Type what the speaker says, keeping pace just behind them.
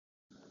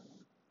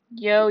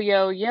Yo,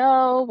 yo,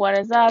 yo, what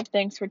is up?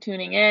 Thanks for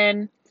tuning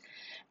in.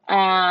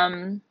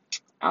 Um,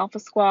 Alpha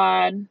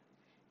Squad,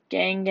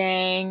 gang,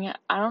 gang.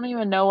 I don't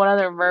even know what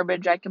other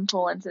verbiage I can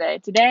pull in today.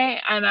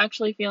 Today, I'm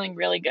actually feeling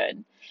really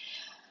good.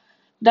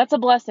 That's a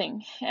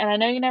blessing. And I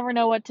know you never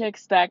know what to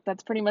expect.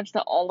 That's pretty much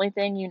the only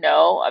thing you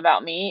know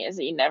about me is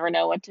that you never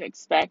know what to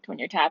expect when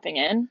you're tapping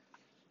in,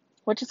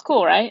 which is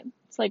cool, right?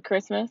 It's like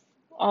Christmas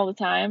all the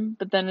time.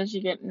 But then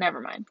never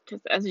mind,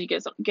 because as you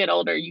get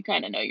older, you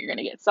kind of know you're going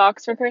to get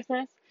socks for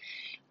Christmas.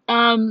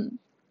 Um,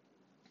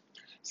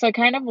 So I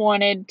kind of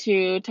wanted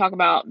to talk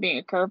about being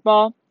a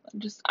curveball.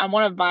 I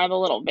want to vibe a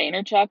little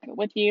Vaynerchuk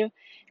with you.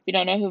 If you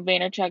don't know who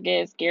Vaynerchuk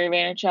is, Gary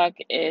Vaynerchuk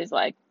is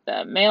like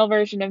the male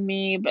version of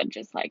me, but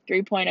just like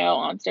 3.0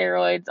 on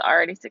steroids,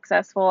 already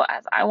successful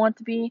as I want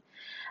to be.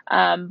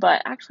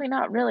 But actually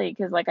not really,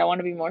 because like I want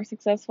to be more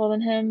successful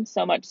than him,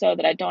 so much so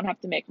that I don't have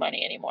to make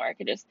money anymore. I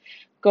could just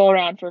go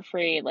around for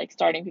free, like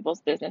starting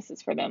people's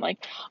businesses for them.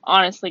 Like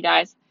honestly,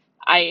 guys,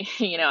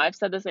 I've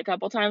said this a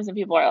couple times and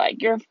people are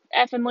like, you're a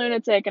effing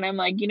lunatic. And I'm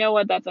like, you know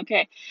what? That's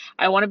okay.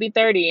 I want to be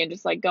 30 and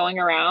just like going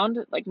around,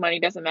 like money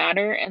doesn't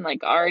matter. And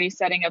like already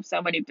setting up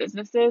so many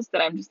businesses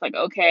that I'm just like,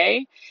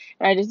 okay.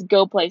 And I just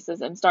go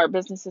places and start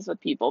businesses with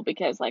people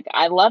because like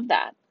I love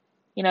that.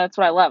 That's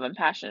what I love. I'm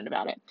passionate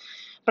about it.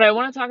 But I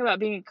want to talk about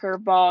being a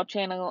curveball,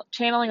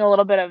 channeling a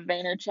little bit of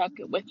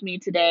Vaynerchuk with me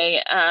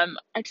today.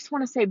 I just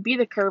want to say be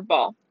the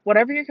curveball.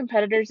 Whatever your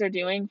competitors are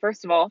doing,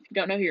 first of all, if you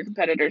don't know who your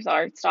competitors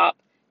are, stop,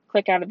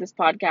 click out of this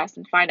podcast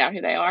and find out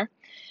who they are.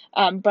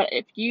 But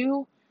if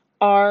you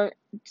are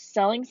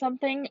selling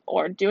something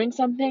or doing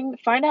something,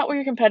 find out what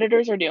your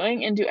competitors are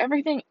doing and do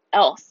everything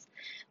else.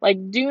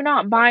 Like, do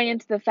not buy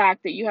into the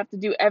fact that you have to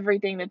do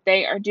everything that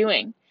they are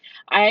doing.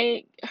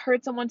 I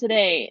heard someone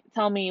today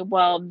tell me,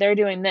 well, they're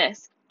doing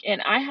this. And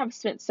I have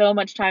spent so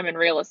much time in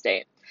real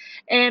estate.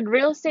 And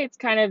real estate's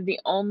kind of the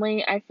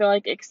only, I feel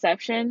like,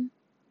 exception.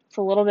 It's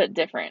a little bit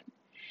different,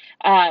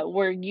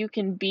 where you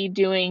can be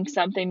doing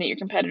something that your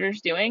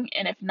competitor's doing,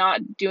 and if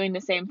not doing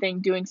the same thing,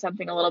 doing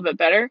something a little bit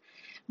better.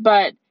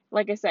 But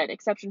like I said,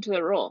 exception to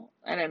the rule.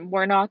 And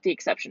we're not the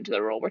exception to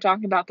the rule. We're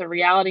talking about the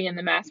reality and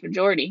the mass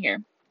majority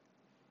here.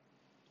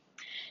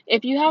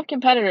 If you have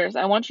competitors,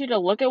 I want you to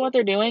look at what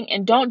they're doing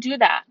and don't do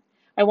that.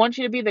 I want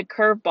you to be the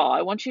curveball.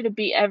 I want you to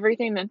be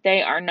everything that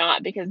they are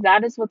not because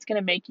that is what's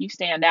going to make you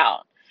stand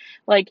out.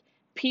 Like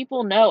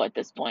people know at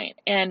this point.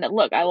 And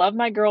look, I love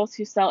my girls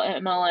who sell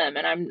MLM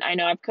and I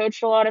know I've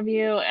coached a lot of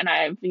you and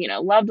I've,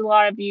 loved a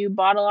lot of you,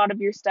 bought a lot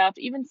of your stuff,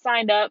 even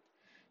signed up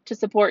to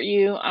support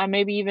you.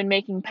 Maybe even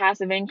making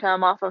passive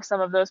income off of some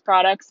of those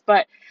products,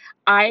 but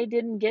I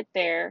didn't get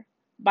there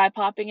by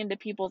popping into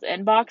people's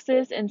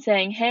inboxes and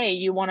saying, hey,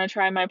 you want to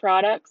try my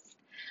products?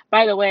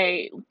 By the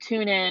way,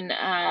 tune in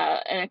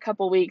a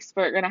couple weeks.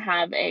 We're going to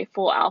have a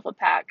full alpha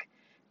pack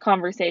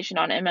conversation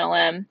on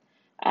MLM.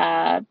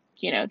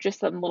 Just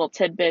some little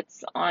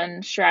tidbits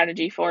on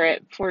strategy for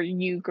it for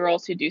you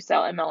girls who do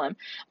sell MLM.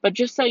 But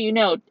just so you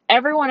know,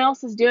 everyone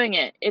else is doing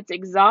it. It's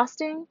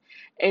exhausting.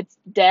 It's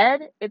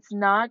dead. It's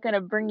not going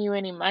to bring you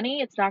any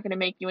money. It's not going to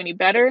make you any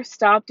better.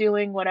 Stop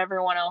doing what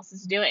everyone else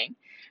is doing.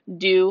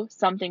 Do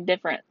something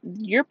different.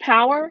 Your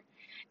power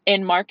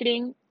in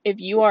marketing, if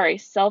you are a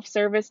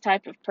self-service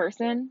type of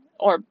person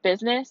or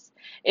business,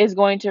 is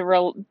going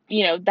to,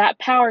 that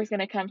power is going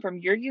to come from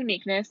your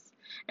uniqueness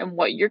and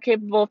what you're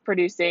capable of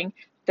producing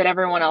that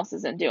everyone else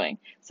isn't doing.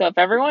 So if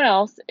everyone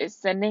else is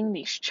sending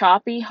these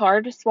choppy,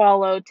 hard to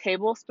swallow,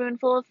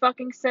 tablespoonful of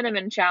fucking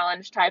cinnamon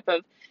challenge type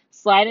of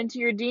slide into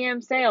your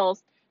DM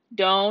sales,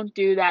 don't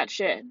do that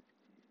shit.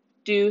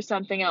 Do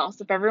something else.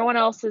 If everyone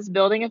else is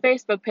building a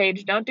Facebook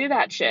page, don't do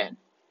that shit.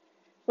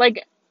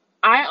 Like,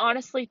 I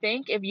honestly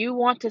think if you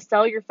want to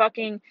sell your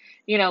fucking,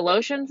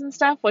 lotions and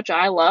stuff, which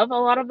I love a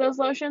lot of those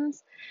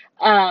lotions,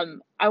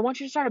 I want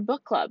you to start a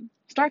book club.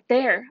 Start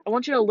there. I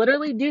want you to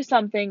literally do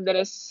something that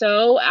is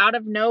so out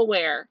of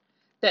nowhere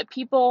that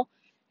people,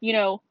 you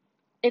know,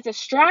 it's a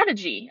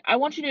strategy. I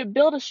want you to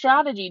build a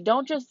strategy.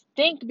 Don't just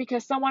think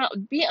because someone else,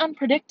 be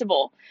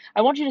unpredictable.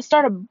 I want you to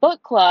start a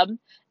book club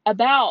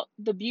about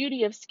the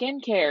beauty of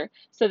skincare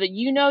so that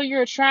you know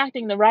you're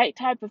attracting the right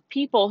type of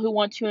people who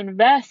want to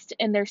invest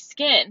in their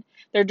skin.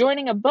 They're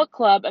joining a book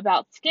club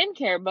about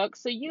skincare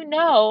books so you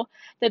know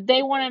that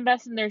they want to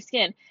invest in their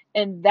skin.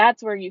 And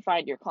that's where you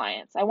find your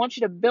clients. I want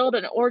you to build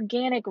an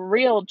organic,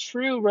 real,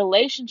 true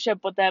relationship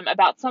with them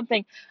about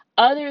something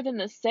other than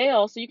the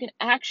sale so you can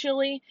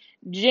actually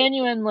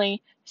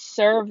genuinely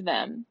serve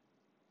them.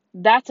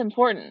 That's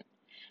important.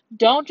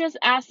 Don't just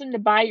ask them to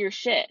buy your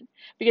shit.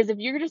 Because if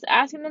you're just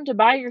asking them to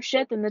buy your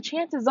shit, then the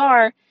chances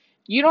are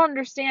you don't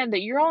understand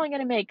that you're only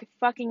going to make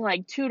fucking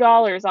like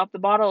 $2 off the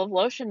bottle of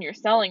lotion you're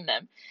selling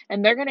them.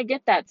 And they're going to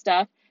get that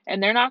stuff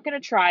and they're not going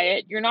to try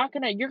it. You're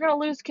going to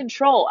lose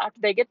control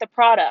after they get the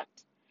product.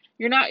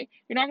 You're not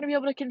going to be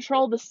able to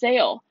control the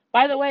sale.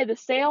 By the way, the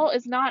sale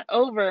is not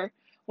over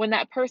when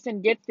that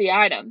person gets the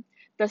item.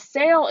 The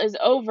sale is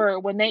over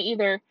when they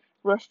either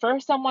refer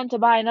someone to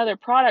buy another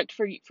product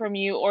from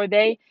you or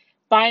they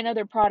buy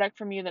another product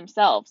from you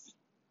themselves.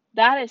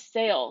 That is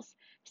sales.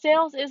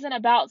 Sales isn't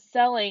about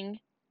selling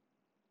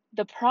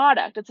the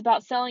product. It's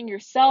about selling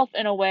yourself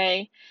in a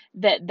way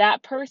that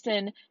that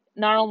person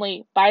not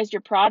only buys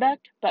your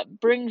product, but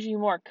brings you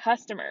more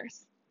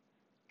customers.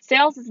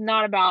 Sales is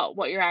not about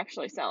what you're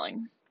actually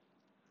selling.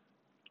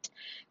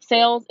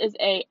 Sales is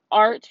a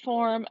art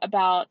form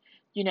about,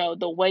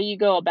 the way you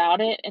go about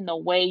it and the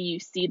way you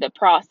see the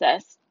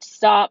process.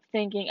 Stop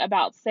thinking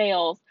about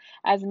sales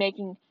as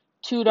making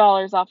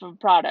 $2 off of a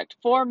product.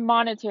 For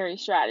monetary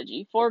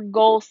strategy, for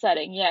goal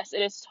setting, yes,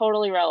 it is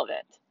totally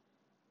relevant.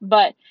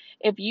 But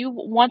if you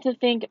want to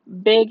think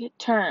big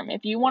term,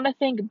 if you want to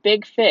think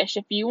big fish,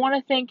 if you want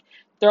to think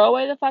throw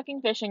away the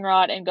fucking fishing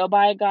rod and go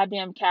buy a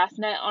goddamn cast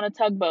net on a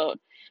tugboat,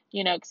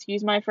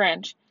 excuse my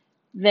French,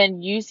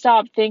 then you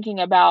stop thinking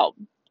about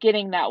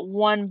getting that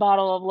one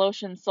bottle of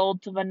lotion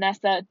sold to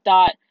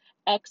Vanessa.xo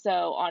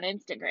on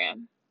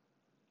Instagram.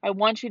 I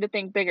want you to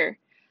think bigger.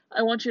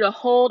 I want you to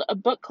hold a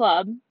book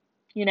club,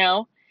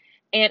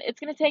 and it's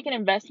going to take an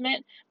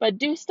investment, but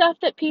do stuff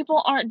that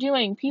people aren't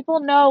doing.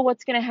 People know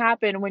what's going to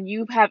happen when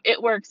you have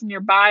It Works in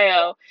your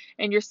bio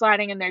and you're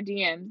sliding in their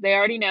DMs. They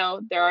already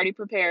know. They're already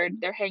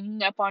prepared. They're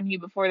hanging up on you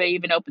before they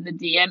even open the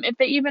DM. If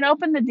they even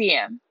open the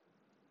DM,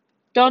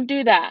 don't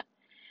do that.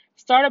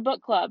 Start a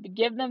book club.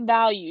 Give them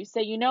value.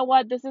 Say, you know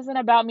what? This isn't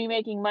about me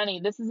making money.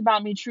 This is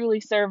about me truly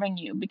serving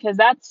you, because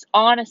that's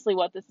honestly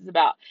what this is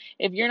about.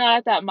 If you're not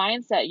at that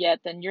mindset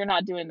yet, then you're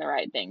not doing the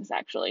right things,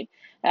 actually.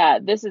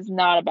 This is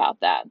not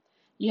about that.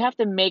 You have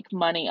to make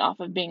money off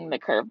of being the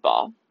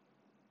curveball,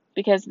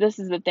 because this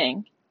is the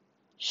thing.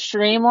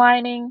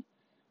 Streamlining,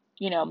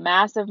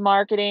 massive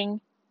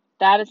marketing,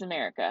 that is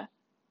America.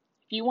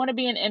 If you want to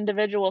be an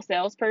individual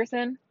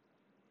salesperson,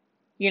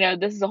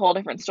 this is a whole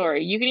different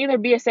story. You can either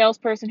be a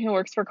salesperson who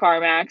works for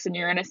CarMax and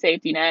you're in a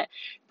safety net,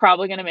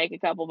 probably going to make a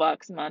couple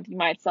bucks a month. You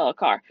might sell a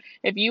car.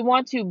 If you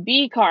want to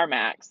be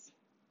CarMax,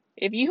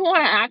 if you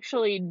want to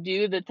actually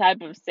do the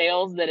type of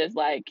sales that is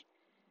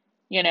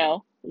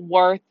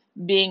worth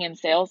being in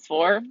sales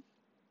for,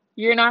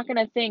 you're not going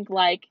to think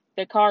like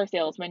the car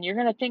salesman. You're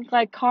going to think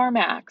like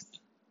CarMax,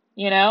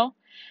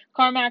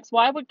 CarMax,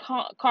 why would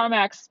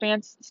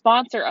CarMax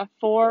sponsor a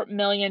 $4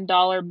 million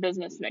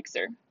business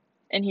mixer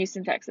in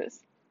Houston, Texas?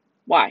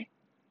 Why?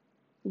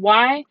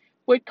 Why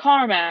would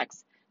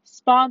CarMax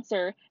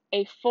sponsor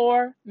a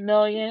 $4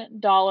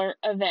 million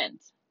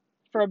event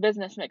for a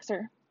business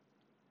mixer?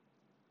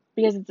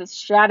 Because it's a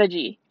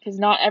strategy, because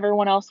not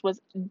everyone else was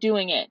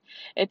doing it.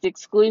 It's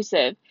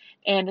exclusive,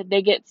 and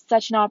they get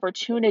such an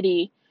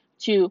opportunity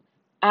to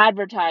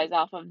advertise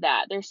off of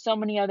that. There's so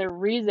many other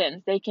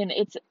reasons they can.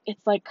 It's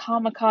like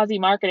kamikaze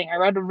marketing. I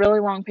read a really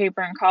long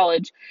paper in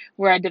college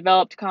where I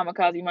developed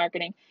kamikaze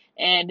marketing,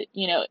 and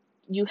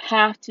you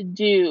have to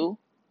do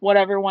what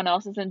everyone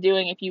else isn't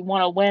doing if you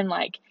want to win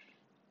like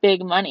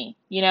big money.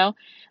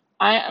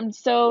 I am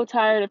so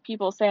tired of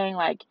people saying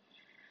like,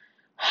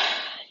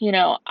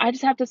 I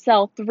just have to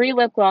sell 3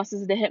 lip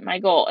glosses to hit my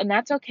goal. And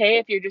that's okay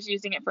if you're just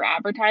using it for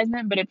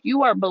advertisement. But if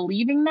you are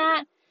believing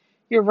that,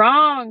 you're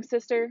wrong,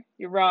 sister.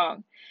 You're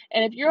wrong.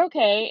 And if you're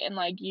okay and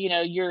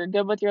you're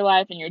good with your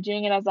life and you're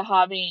doing it as a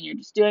hobby and you're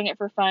just doing it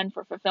for fun,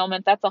 for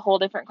fulfillment, that's a whole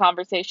different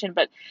conversation.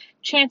 But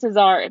chances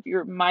are, if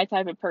you're my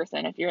type of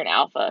person, if you're an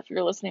alpha, if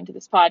you're listening to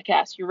this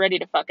podcast, you're ready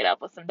to fuck it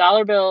up with some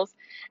dollar bills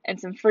and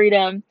some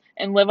freedom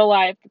and live a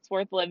life that's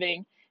worth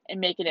living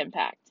and make an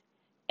impact.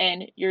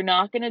 And you're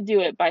not going to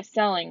do it by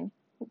selling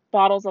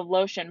bottles of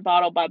lotion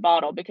bottle by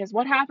bottle, because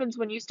what happens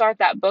when you start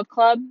that book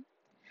club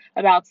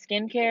about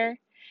skincare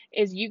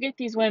is you get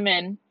these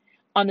women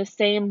on the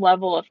same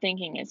level of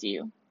thinking as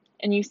you,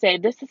 and you say,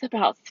 this is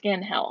about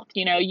skin health.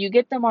 You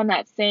get them on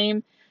that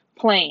same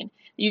plane.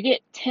 You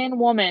get 10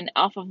 women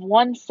off of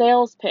one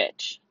sales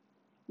pitch.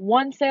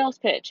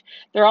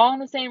 They're all in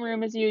the same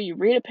room as you. You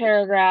read a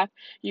paragraph,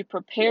 you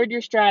prepared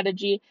your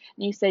strategy,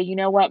 and you say, you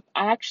know what?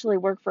 I actually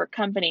work for a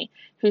company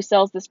who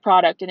sells this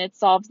product and it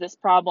solves this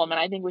problem, and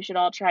I think we should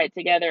all try it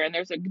together, and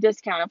there's a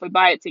discount if we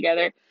buy it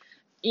together,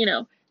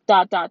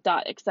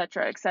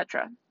 etc.,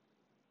 etc.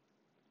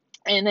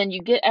 And then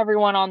you get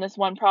everyone on this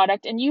one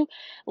product, and you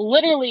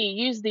literally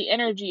use the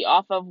energy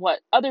off of what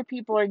other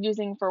people are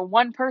using for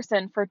one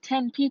person for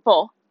 10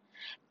 people.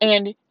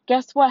 And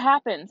guess what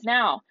happens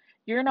now?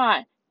 You're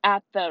not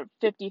at the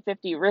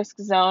 50-50 risk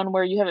zone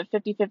where you have a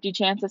 50-50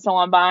 chance of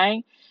someone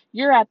buying.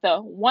 You're at the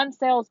one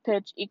sales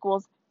pitch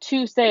equals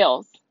 2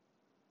 sales.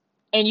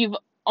 And you've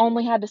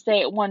only had to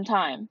say it one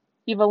time.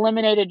 You've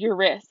eliminated your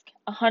risk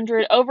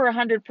over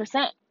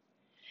 100%.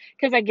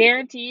 Because I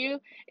guarantee you,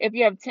 if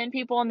you have 10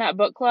 people in that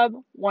book club,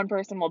 one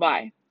person will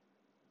buy.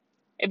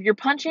 If you're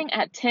punching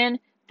at 10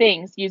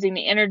 things using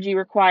the energy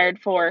required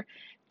for,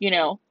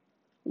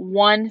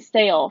 one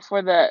sale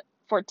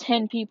for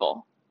 10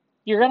 people,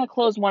 you're going to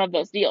close one of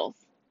those deals.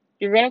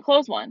 You're going to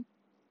close one.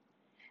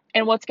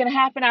 And what's going to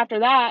happen after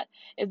that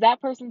is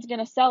that person's going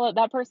to sell it.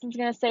 That person's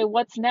going to say,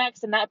 what's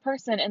next? And that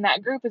person in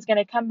that group is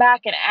going to come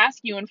back and ask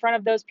you in front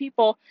of those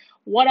people,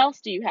 what else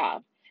do you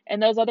have?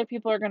 And those other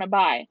people are going to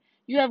buy.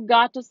 You have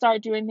got to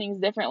start doing things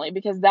differently,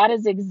 because that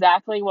is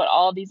exactly what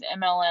all these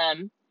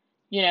MLM,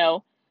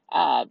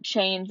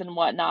 chains and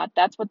whatnot,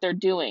 that's what they're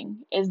doing,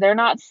 is they're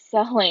not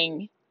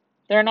selling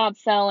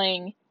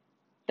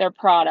their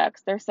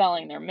products. They're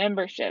selling their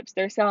memberships.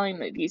 They're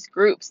selling these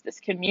groups, this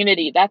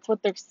community. That's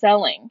what they're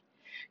selling.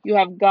 You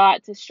have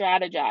got to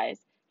strategize.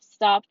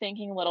 Stop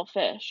thinking little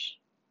fish.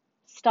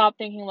 Stop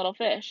thinking little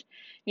fish.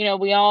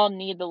 We all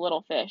need the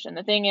little fish. And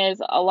the thing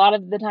is, a lot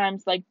of the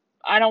times, like,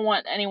 I don't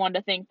want anyone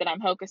to think that I'm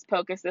hocus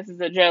pocus, this is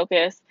a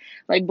jocus,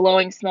 like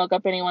blowing smoke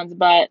up anyone's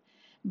butt.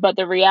 But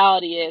the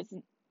reality is,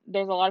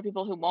 there's a lot of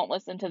people who won't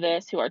listen to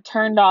this, who are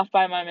turned off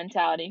by my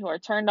mentality, who are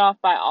turned off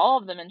by all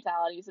of the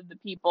mentalities of the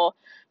people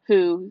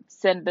who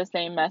send the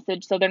same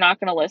message. So they're not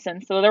going to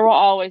listen. So there will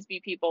always be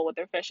people with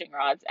their fishing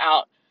rods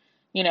out,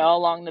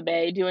 along the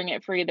bay, doing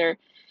it for either,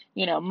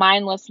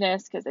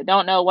 mindlessness, because they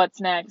don't know what's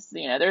next.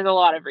 There's a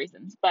lot of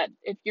reasons. But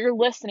if you're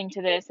listening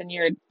to this and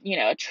you're,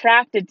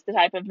 attracted to the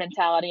type of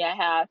mentality I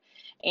have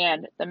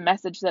and the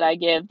message that I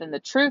give, then the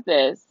truth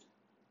is,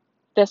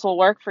 this will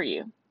work for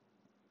you.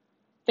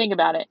 Think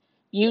about it.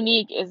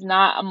 Younique is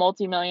not a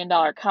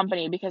multi-million-dollar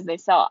company because they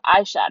sell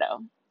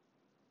eyeshadow.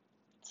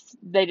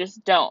 They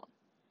just don't.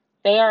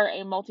 They are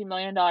a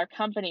multi-million-dollar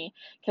company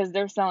because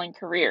they're selling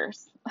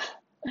careers.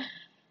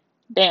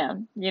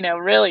 Damn,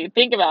 really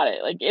think about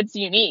it. Like, it's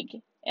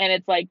Younique, and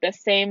it's like the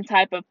same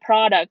type of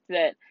product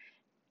that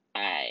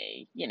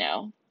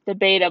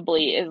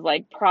debatably is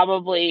like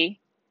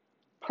probably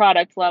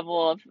product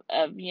level of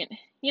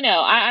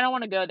I don't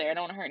want to go there. I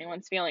don't want to hurt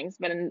anyone's feelings,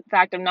 but in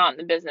fact, I'm not in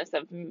the business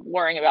of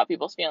worrying about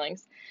people's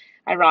feelings,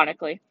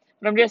 ironically.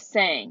 But I'm just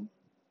saying,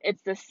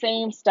 it's the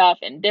same stuff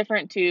in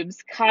different tubes.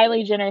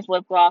 Kylie Jenner's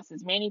lip gloss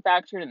is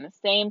manufactured in the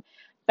same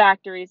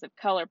factories of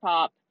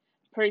ColourPop.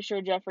 Pretty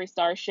sure Jeffree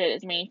Star shit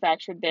is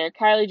manufactured there.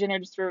 Kylie Jenner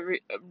just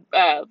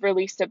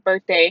released a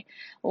birthday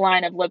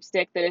line of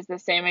lipstick that is the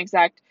same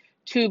exact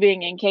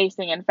tubing and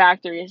casing and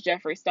factory as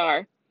Jeffree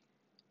Star.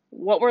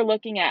 What we're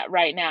looking at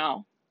right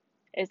now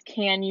is,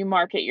 can you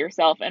market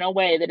yourself in a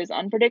way that is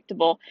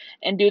unpredictable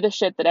and do the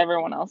shit that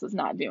everyone else is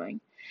not doing?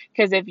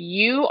 Because if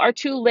you are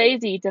too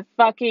lazy to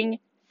fucking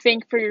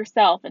think for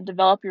yourself and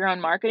develop your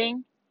own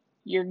marketing,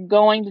 you're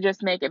going to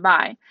just make it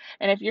by.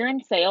 And if you're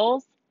in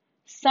sales,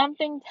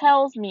 something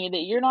tells me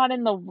that you're not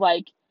in the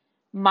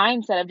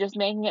mindset of just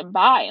making it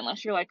by,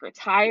 unless you're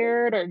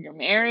retired or you're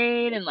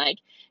married and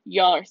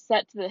y'all are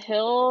set to the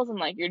hills and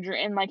you're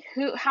and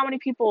how many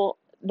people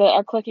that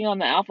are clicking on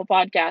the Alpha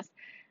podcast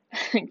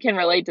can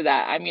relate to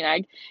that. I mean,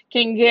 I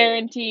can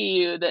guarantee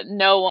you that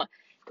no one,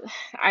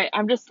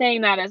 I'm just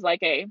saying that as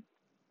a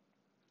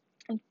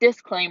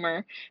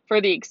disclaimer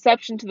for the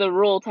exception to the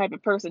rule type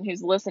of person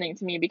who's listening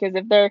to me, because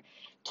if they're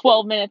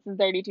 12 minutes and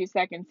 32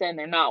 seconds in,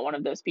 they're not one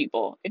of those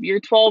people. If you're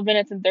 12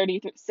 minutes and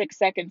 36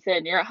 seconds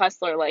in, you're a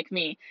hustler like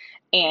me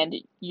and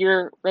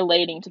you're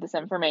relating to this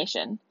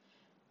information.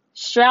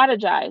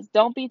 Strategize.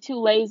 Don't be too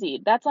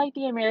lazy. That's like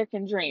the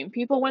American dream.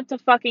 People went to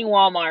fucking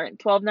Walmart,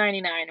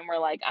 $12.99, and were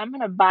like, I'm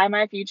going to buy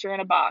my future in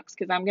a box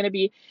because I'm going to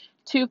be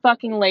too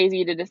fucking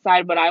lazy to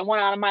decide what I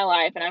want out of my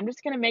life, and I'm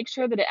just going to make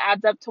sure that it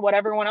adds up to what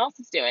everyone else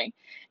is doing.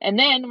 And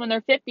then when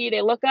they're 50,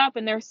 they look up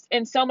and they're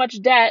in so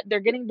much debt, they're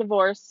getting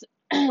divorced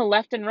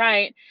left and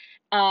right.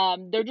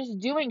 They're just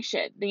doing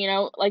shit.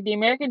 The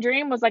American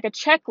dream was like a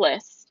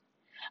checklist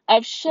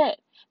of shit.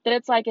 That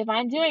it's like, if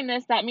I'm doing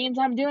this, that means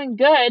I'm doing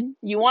good.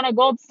 You want a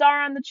gold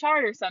star on the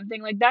chart or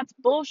something. That's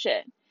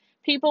bullshit.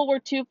 People were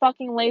too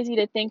fucking lazy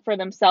to think for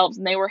themselves,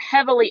 and they were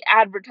heavily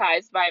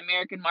advertised by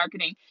American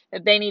marketing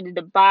that they needed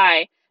to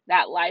buy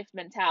that life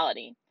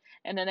mentality.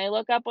 And then they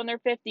look up when they're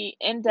 50,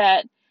 in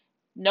debt,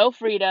 no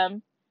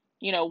freedom,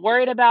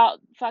 worried about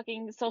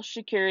fucking Social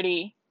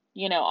Security,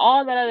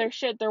 all that other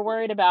shit they're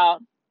worried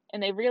about,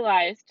 and they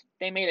realized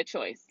they made a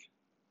choice.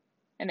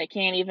 And they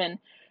can't even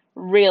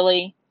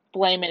really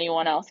blame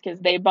anyone else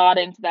because they bought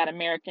into that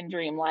American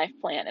dream life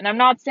plan. And I'm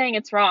not saying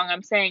it's wrong.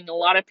 I'm saying a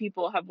lot of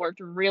people have worked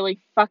really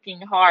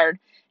fucking hard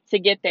to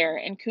get there,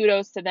 and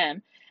kudos to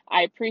them.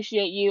 I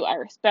appreciate you. I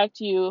respect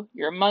you.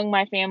 You're among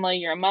my family.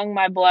 You're among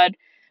my blood.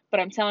 But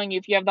I'm telling you,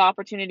 if you have the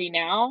opportunity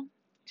now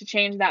to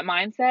change that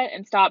mindset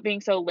and stop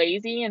being so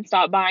lazy and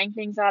stop buying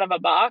things out of a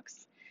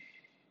box,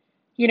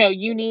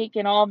 Younique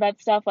and all of that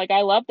stuff.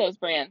 I love those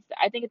brands.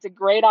 I think it's a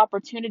great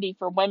opportunity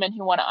for women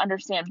who want to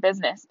understand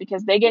business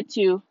because they get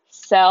to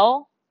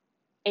sell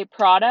a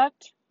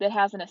product that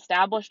has an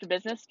established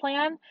business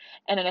plan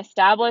and an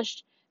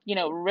established,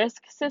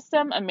 risk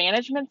system, a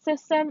management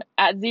system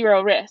at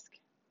zero risk.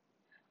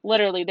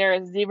 Literally, there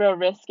is zero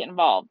risk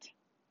involved.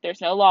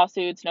 There's no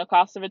lawsuits, no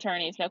cost of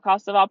attorneys, no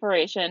cost of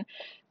operation,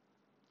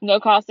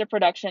 no cost of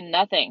production,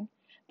 nothing.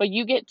 But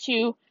you get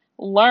to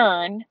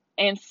learn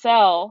and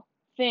sell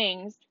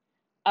things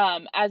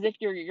as if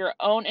you're your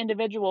own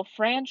individual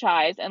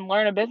franchise and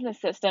learn a business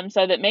system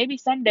so that maybe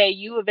someday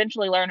you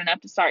eventually learn enough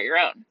to start your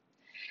own.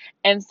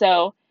 And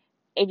so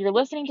if you're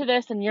listening to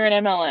this and you're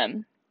an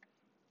MLM,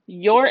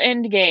 your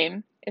end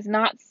game is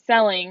not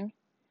selling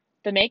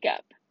the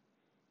makeup.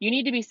 You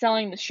need to be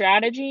selling the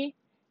strategy,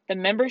 the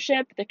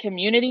membership, the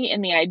community,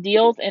 and the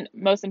ideals, and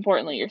most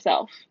importantly,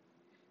 yourself.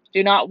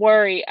 Do not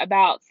worry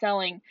about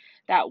selling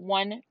that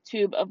one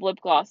tube of lip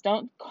gloss.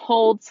 Don't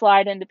cold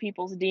slide into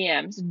people's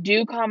DMs.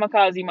 Do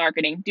kamikaze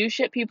marketing. Do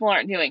shit people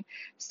aren't doing.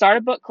 Start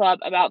a book club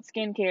about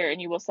skincare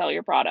and you will sell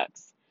your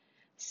products.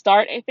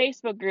 Start a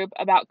Facebook group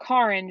about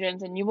car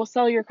engines and you will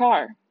sell your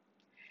car.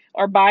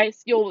 Or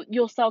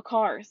you'll sell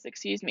cars,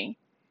 excuse me.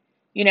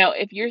 You know,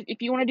 if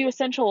you want to do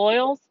essential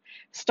oils,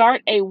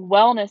 start a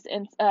wellness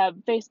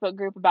Facebook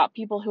group about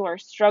people who are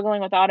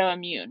struggling with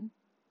autoimmune.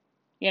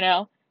 You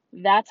know,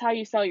 that's how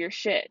you sell your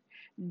shit.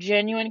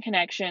 Genuine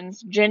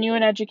connections,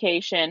 genuine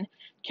education,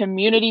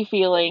 community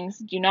feelings.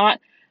 Do not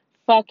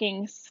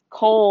fucking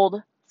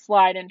cold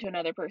slide into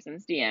another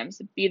person's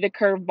DMs. Be the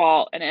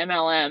curveball and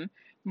MLM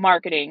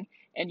marketing,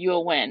 and you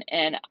will win.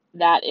 And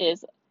that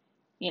is,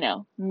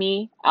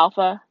 me,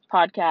 Alpha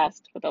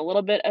Podcast, with a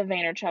little bit of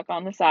Vaynerchuk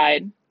on the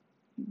side,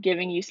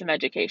 giving you some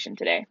education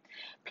today.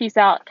 Peace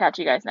out. Catch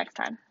you guys next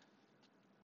time.